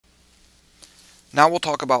Now we'll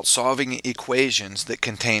talk about solving equations that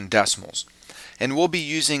contain decimals. And we'll be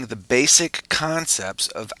using the basic concepts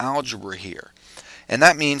of algebra here. And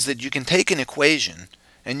that means that you can take an equation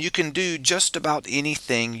and you can do just about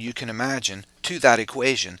anything you can imagine to that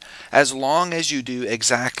equation as long as you do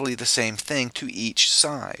exactly the same thing to each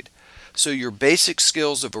side. So your basic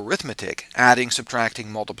skills of arithmetic, adding,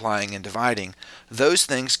 subtracting, multiplying, and dividing, those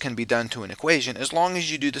things can be done to an equation as long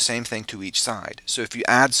as you do the same thing to each side. So if you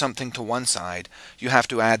add something to one side, you have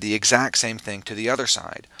to add the exact same thing to the other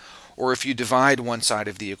side. Or if you divide one side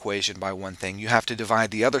of the equation by one thing, you have to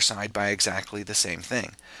divide the other side by exactly the same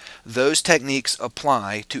thing. Those techniques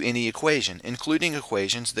apply to any equation, including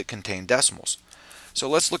equations that contain decimals. So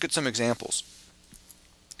let's look at some examples.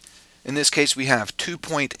 In this case, we have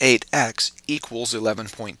 2.8x equals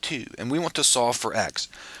 11.2, and we want to solve for x.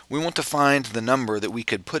 We want to find the number that we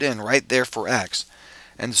could put in right there for x,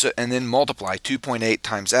 and then multiply 2.8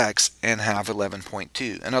 times x and have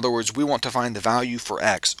 11.2. In other words, we want to find the value for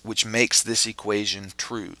x which makes this equation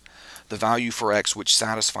true, the value for x which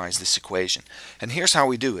satisfies this equation. And here's how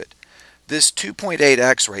we do it. This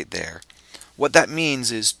 2.8x right there, what that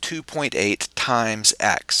means is 2.8 times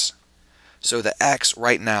x. So the x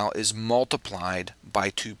right now is multiplied by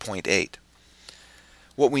 2.8.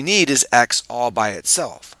 What we need is x all by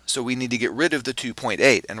itself. So we need to get rid of the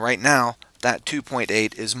 2.8. And right now, that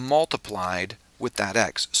 2.8 is multiplied with that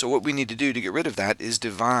x. So what we need to do to get rid of that is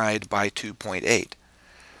divide by 2.8.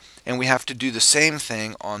 And we have to do the same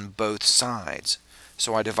thing on both sides.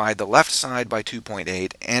 So I divide the left side by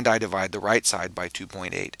 2.8 and I divide the right side by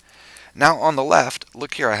 2.8. Now on the left,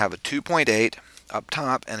 look here, I have a 2.8 up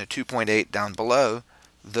top and a 2.8 down below.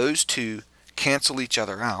 Those two cancel each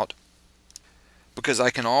other out because I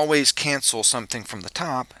can always cancel something from the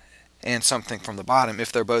top and something from the bottom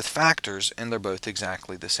if they're both factors and they're both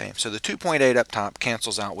exactly the same. So the 2.8 up top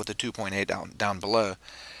cancels out with the 2.8 down below,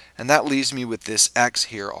 and that leaves me with this x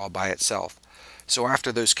here all by itself. So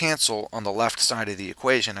after those cancel, on the left side of the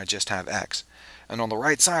equation I just have x. And on the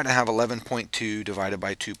right side I have 11.2 divided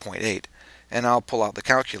by 2.8. And I'll pull out the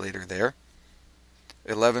calculator there.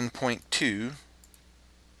 11.2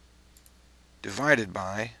 divided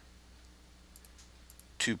by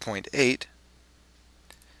 2.8,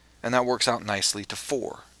 and that works out nicely to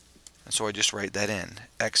 4. And so I just write that in.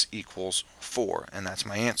 X equals 4, and that's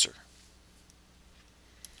my answer.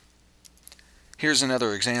 Here's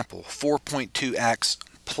another example. 4.2x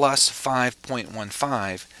plus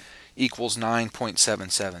 5.15 equals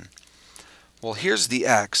 9.77. Well, here's the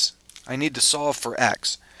x. I need to solve for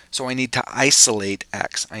x. So I need to isolate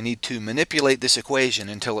x. I need to manipulate this equation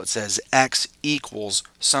until it says x equals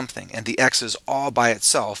something, and the x is all by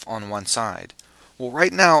itself on one side. Well,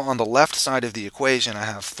 right now on the left side of the equation I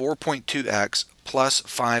have 4.2x plus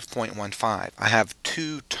 5.15. I have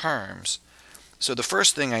two terms. So the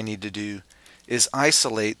first thing I need to do is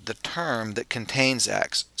isolate the term that contains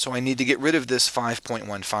x. So I need to get rid of this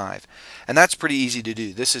 5.15. And that's pretty easy to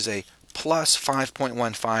do. This is a plus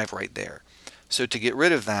 5.15 right there. So to get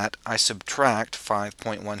rid of that, I subtract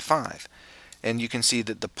 5.15. And you can see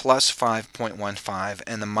that the plus 5.15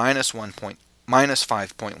 and the minus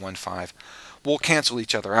 5.15 will cancel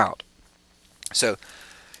each other out. So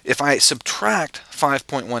if I subtract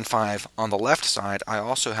 5.15 on the left side, I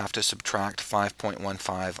also have to subtract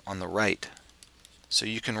 5.15 on the right. So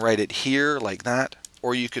you can write it here like that,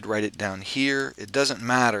 or you could write it down here. It doesn't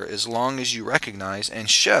matter as long as you recognize and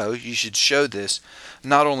show. You should show this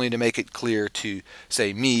not only to make it clear to,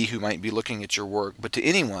 say, me who might be looking at your work, but to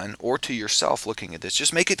anyone or to yourself looking at this.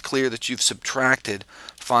 Just make it clear that you've subtracted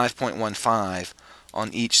 5.15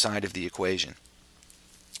 on each side of the equation.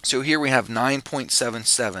 So here we have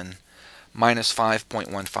 9.77 minus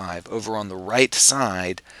 5.15. Over on the right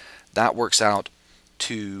side, that works out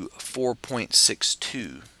to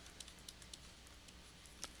 4.62.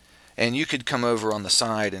 And you could come over on the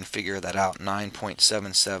side and figure that out.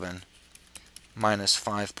 9.77 minus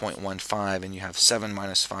 5.15, and you have 7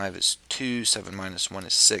 minus 5 is 2, 7 minus 1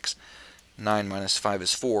 is 6, 9 minus 5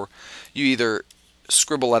 is 4. You either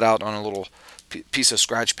scribble it out on a little piece of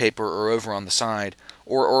scratch paper or over on the side,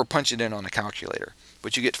 or punch it in on a calculator.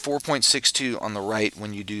 But you get 4.62 on the right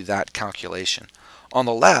when you do that calculation. On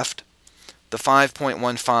the left, the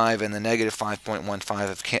 5.15 and the negative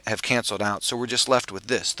 5.15 have canceled out, so we're just left with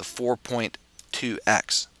this, the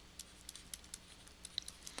 4.2x.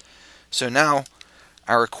 So now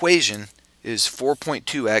our equation is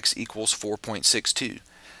 4.2x equals 4.62.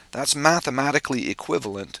 That's mathematically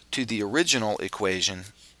equivalent to the original equation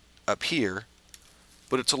up here,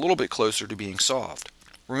 but it's a little bit closer to being solved.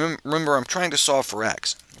 Remember, I'm trying to solve for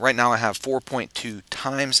x. Right now I have 4.2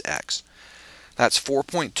 times x. That's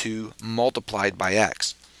 4.2 multiplied by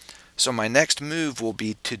x. So my next move will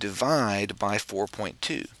be to divide by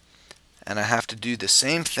 4.2. And I have to do the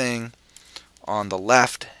same thing on the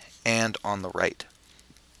left and on the right.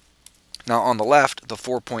 Now on the left, the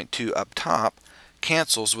 4.2 up top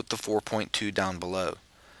cancels with the 4.2 down below,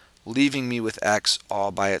 leaving me with x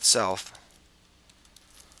all by itself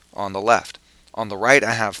on the left. On the right,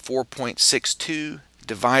 I have 4.62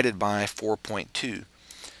 divided by 4.2.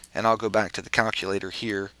 And I'll go back to the calculator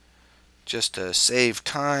here just to save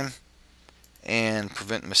time and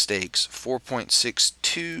prevent mistakes.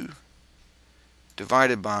 4.62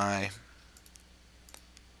 divided by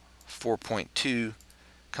 4.2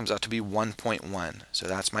 comes out to be 1.1. So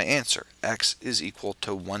that's my answer. X is equal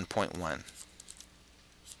to 1.1.